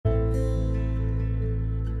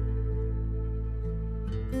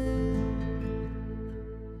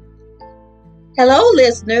Hello,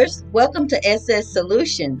 listeners. Welcome to SS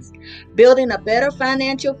Solutions, Building a Better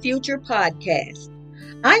Financial Future podcast.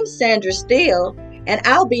 I'm Sandra Steele, and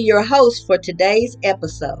I'll be your host for today's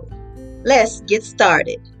episode. Let's get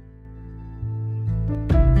started.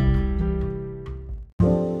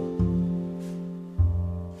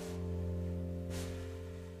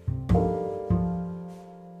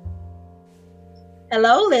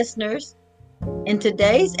 Hello, listeners. In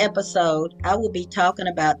today's episode, I will be talking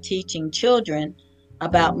about teaching children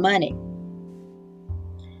about money.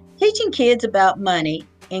 Teaching kids about money,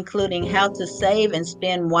 including how to save and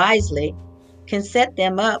spend wisely, can set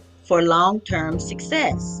them up for long-term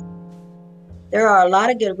success. There are a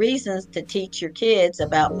lot of good reasons to teach your kids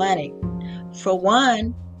about money. For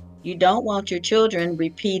one, you don't want your children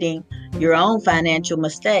repeating your own financial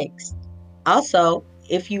mistakes. Also,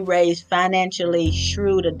 if you raise financially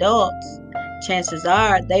shrewd adults, chances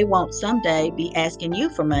are they won't someday be asking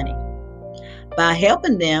you for money. By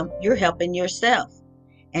helping them, you're helping yourself.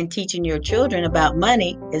 And teaching your children about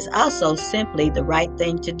money is also simply the right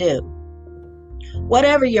thing to do.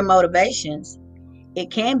 Whatever your motivations,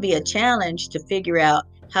 it can be a challenge to figure out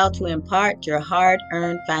how to impart your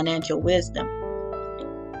hard-earned financial wisdom.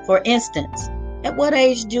 For instance, at what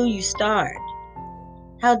age do you start?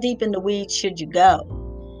 How deep in the weeds should you go?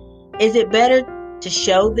 Is it better to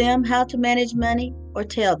show them how to manage money or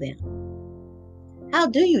tell them? How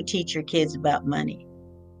do you teach your kids about money?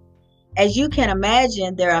 As you can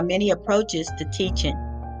imagine, there are many approaches to teaching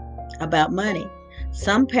about money.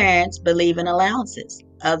 Some parents believe in allowances,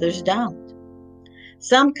 others don't.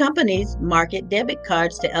 Some companies market debit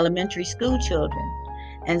cards to elementary school children,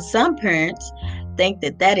 and some parents think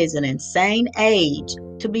that is an insane age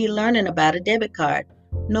to be learning about a debit card,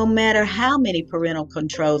 no matter how many parental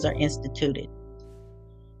controls are instituted.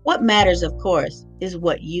 What matters, of course, is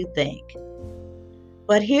what you think.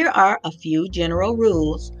 But here are a few general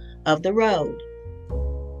rules of the road.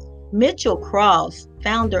 Mitchell Cross,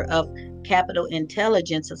 founder of Capital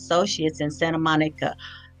Intelligence Associates in Santa Monica,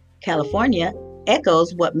 California,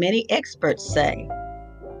 echoes what many experts say.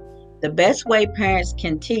 The best way parents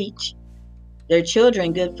can teach their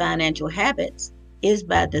children good financial habits is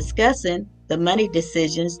by discussing the money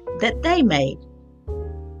decisions that they made.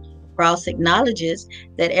 Cross acknowledges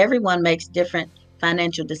that everyone makes different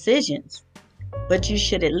financial decisions, but you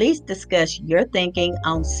should at least discuss your thinking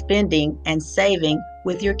on spending and saving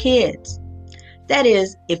with your kids. That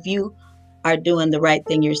is, if you are doing the right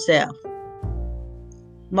thing yourself.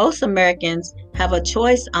 Most Americans have a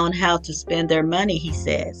choice on how to spend their money, he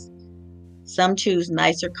says. Some choose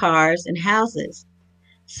nicer cars and houses.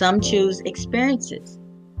 Some choose experiences.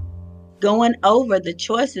 Going over the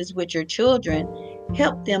choices with your children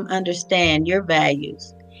help them understand your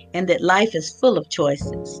values and that life is full of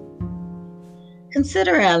choices.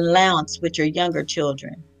 Consider an allowance with your younger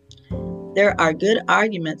children. There are good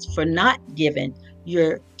arguments for not giving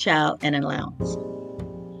your child an allowance.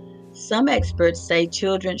 Some experts say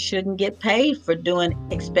children shouldn't get paid for doing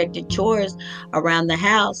expected chores around the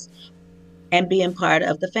house and being part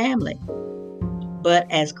of the family. But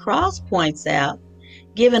as Cross points out,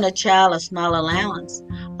 giving a child a small allowance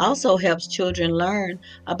also helps children learn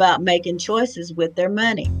about making choices with their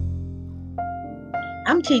money.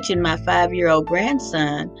 I'm teaching my 5-year-old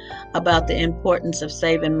grandson about the importance of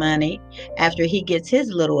saving money after he gets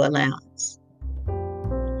his little allowance.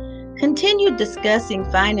 Continue discussing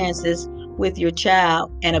finances with your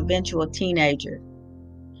child and eventual teenager.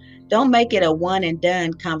 Don't make it a one and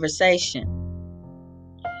done conversation.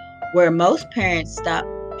 Where most parents stop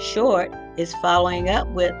short is following up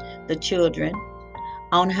with the children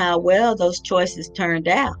on how well those choices turned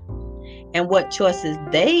out and what choices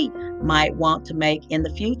they might want to make in the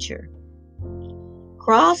future.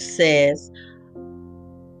 Cross says,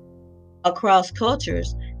 across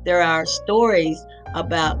cultures, there are stories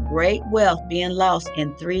about great wealth being lost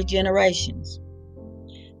in 3 generations.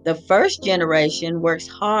 The first generation works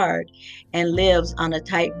hard and lives on a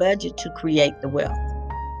tight budget to create the wealth.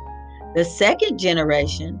 The second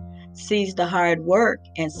generation sees the hard work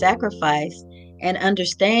and sacrifice and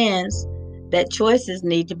understands that choices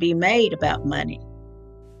need to be made about money.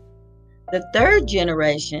 The third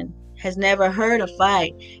generation has never heard a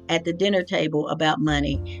fight at the dinner table about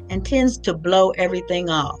money and tends to blow everything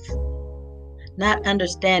off, not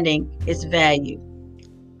understanding its value.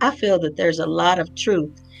 I feel that there's a lot of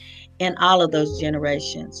truth in all of those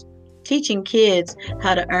generations. Teaching kids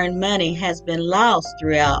how to earn money has been lost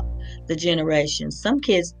throughout the generations. Some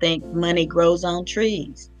kids think money grows on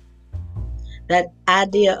trees. That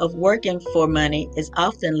idea of working for money is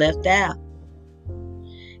often left out.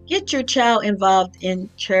 Get your child involved in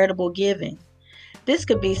charitable giving. This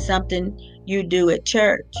could be something you do at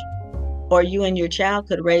church, or you and your child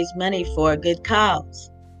could raise money for a good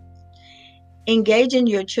cause. Engaging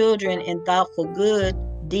your children in thoughtful good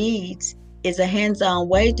deeds is a hands-on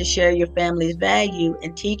way to share your family's value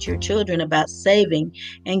and teach your children about saving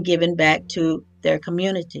and giving back to their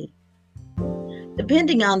community.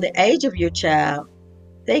 Depending on the age of your child,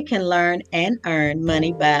 they can learn and earn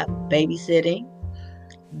money by babysitting,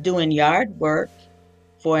 doing yard work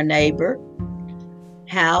for a neighbor,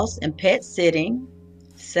 house and pet sitting,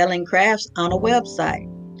 selling crafts on a website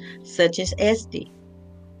such as Etsy,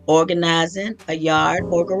 organizing a yard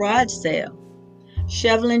or garage sale,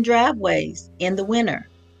 shoveling driveways in the winter,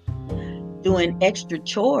 doing extra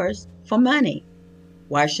chores for money,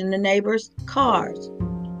 washing the neighbors' cars,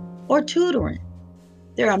 or tutoring.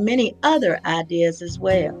 There are many other ideas as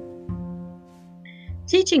well.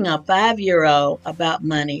 Teaching a 5-year-old about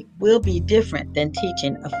money will be different than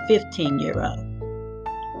teaching a 15-year-old.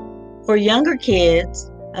 For younger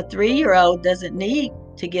kids, a 3-year-old doesn't need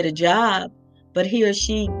to get a job, but he or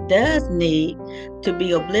she does need to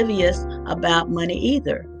be oblivious about money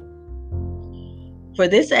either. For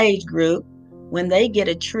this age group, when they get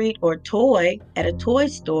a treat or toy at a toy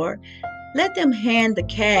store, let them hand the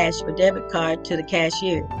cash or debit card to the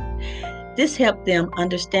cashier. This helps them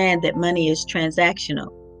understand that money is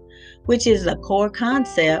transactional, which is a core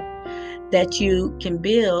concept that you can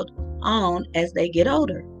build on as they get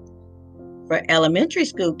older. For elementary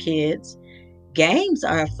school kids, games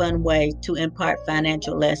are a fun way to impart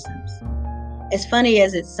financial lessons. As funny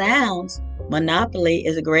as it sounds, Monopoly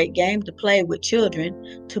is a great game to play with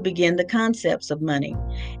children to begin the concepts of money,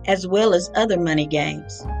 as well as other money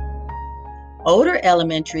games. Older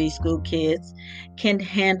elementary school kids can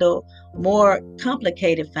handle more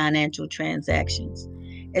complicated financial transactions,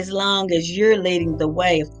 as long as you're leading the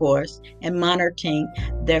way, of course, and monitoring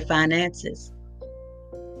their finances.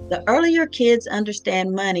 The earlier kids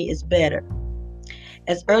understand money is better.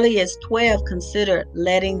 As early as 12, consider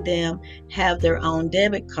letting them have their own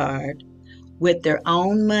debit card with their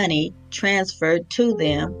own money transferred to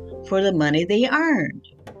them for the money they earned.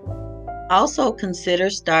 Also consider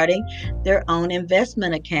starting their own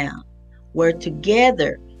investment account, where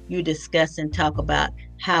together you discuss and talk about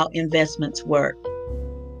how investments work.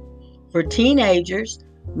 For teenagers,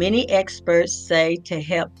 many experts say to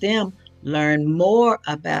help them learn more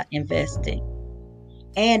about investing,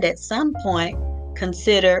 and at some point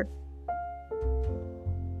consider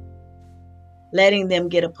letting them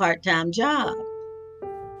get a part-time job.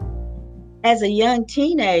 As a young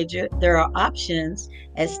teenager, there are options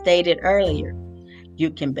as stated earlier.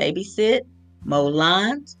 You can babysit, mow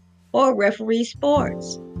lawns, or referee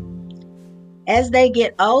sports. As they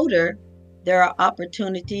get older, there are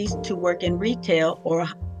opportunities to work in retail or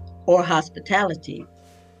hospitality.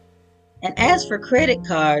 And as for credit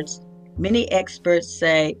cards, many experts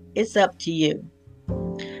say it's up to you.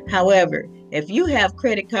 However, if you have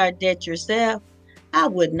credit card debt yourself, I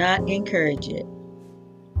would not encourage it.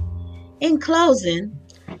 In closing,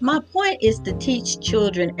 my point is to teach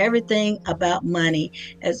children everything about money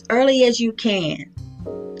as early as you can.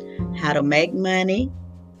 How to make money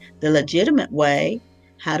the legitimate way,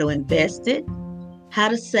 how to invest it, how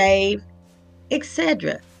to save,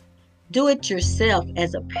 etc. Do it yourself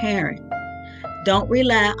as a parent. Don't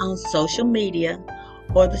rely on social media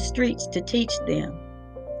or the streets to teach them.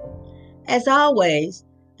 As always,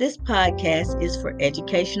 this podcast is for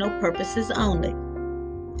educational purposes only.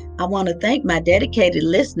 I want to thank my dedicated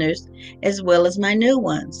listeners as well as my new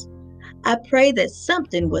ones. I pray that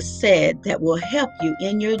something was said that will help you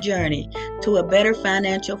in your journey to a better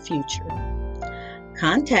financial future.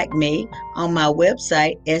 Contact me on my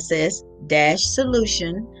website,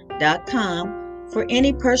 ss-solution.com, for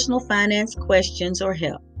any personal finance questions or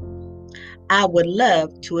help. I would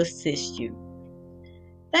love to assist you.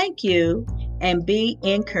 Thank you, and be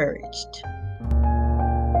encouraged.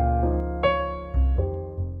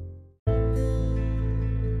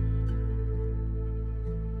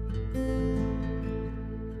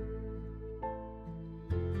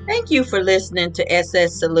 Thank you for listening to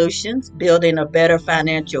SS Solutions, Building a Better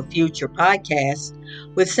Financial Future podcast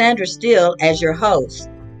with Sandra Steele as your host.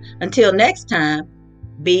 Until next time,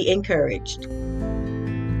 be encouraged.